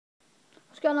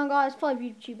going on, guys? 5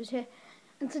 YouTubers here,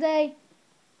 and today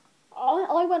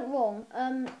I went wrong.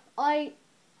 I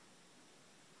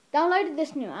downloaded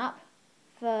this new app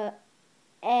for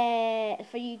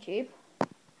YouTube,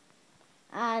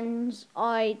 and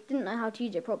I didn't know how to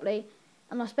use it properly,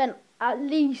 and I spent at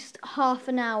least half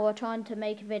an hour trying to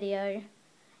make a video.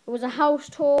 It was a house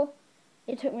tour.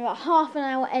 It took me about half an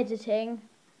hour editing.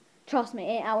 Trust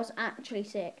me, I was actually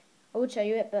sick. I would show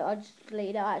you it, but I just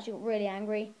deleted it. I actually got really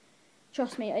angry.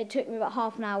 Trust me, it took me about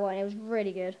half an hour and it was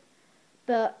really good.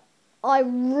 But I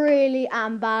really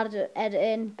am bad at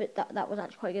editing, but that was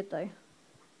actually quite good though.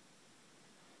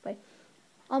 But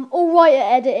I'm alright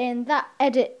at editing.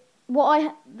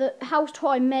 The house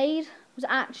tour I made was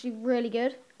actually really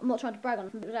good. I'm not trying to brag on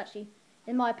it, but it was actually,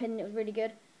 in my opinion, it was really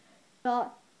good.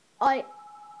 But the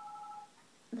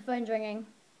phone's ringing.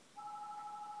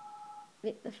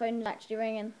 The phone's actually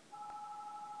ringing.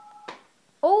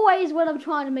 Always when I'm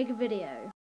trying to make a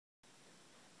video.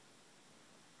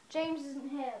 James isn't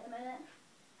here at the minute.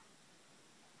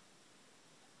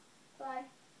 Bye.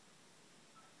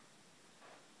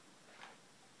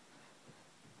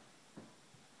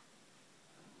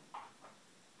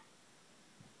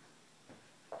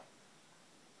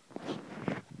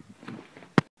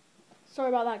 Sorry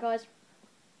about that, guys.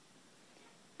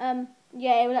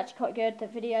 Yeah, it was actually quite good, the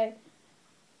video.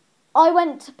 I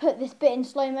went to put this bit in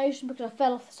slow motion because I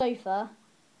fell off the sofa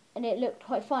and it looked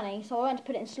quite funny, so I went to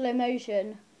put it in slow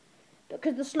motion.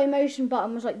 Because the slow motion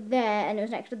button was like there and it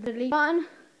was next to the delete button,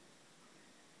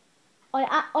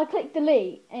 I clicked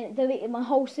delete and it deleted my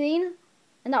whole scene,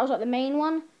 and that was like the main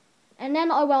one. And then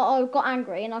I got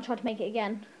angry and I tried to make it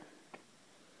again,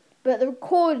 but the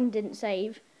recording didn't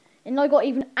save, and I got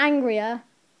even angrier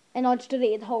and I just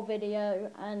deleted the whole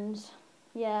video. And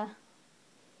yeah,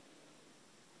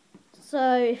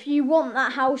 so if you want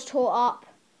that house tour up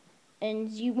and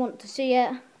you want to see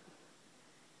it,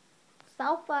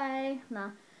 selfie.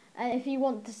 Nah. And if you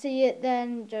want to see it,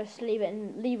 then just leave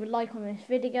a like on this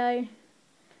video.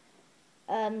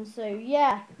 So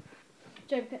yeah,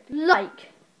 don't forget to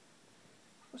like.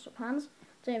 What's up, hands?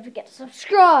 Don't forget to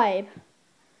subscribe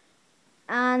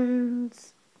and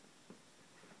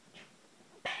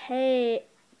pay.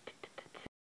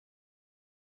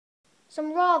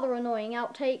 Some rather annoying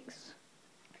outtakes.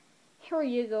 Here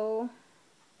you go.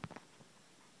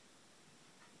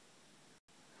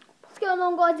 What's going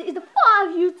on, guys? It's the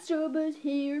 5 YouTubers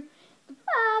here. The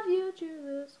 5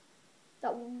 YouTubers.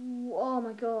 Oh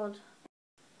my god.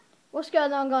 What's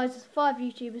going on, guys? It's 5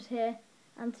 YouTubers here,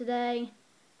 and today,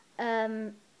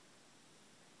 what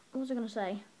was I gonna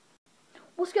say?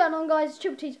 What's going on, guys? It's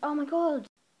Triple T's. Oh my god.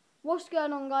 What's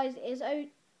going on, guys? Is the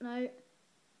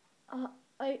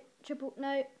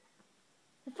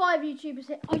 5 YouTubers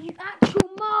here. Are you actual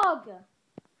mug?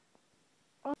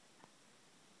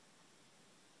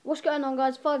 What's going on,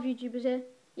 guys? 5 YouTubers here.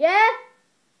 Yeah?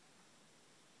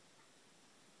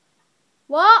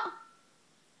 What?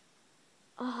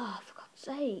 Oh, for God's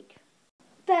sake.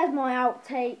 There's my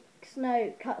outtakes.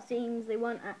 No cutscenes. They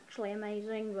weren't actually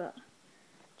amazing, but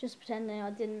just pretending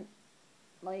I didn't,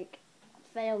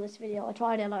 fail this video. I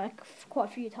tried it, quite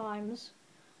a few times.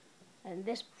 And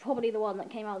this is probably the one that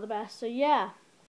came out the best. So, yeah.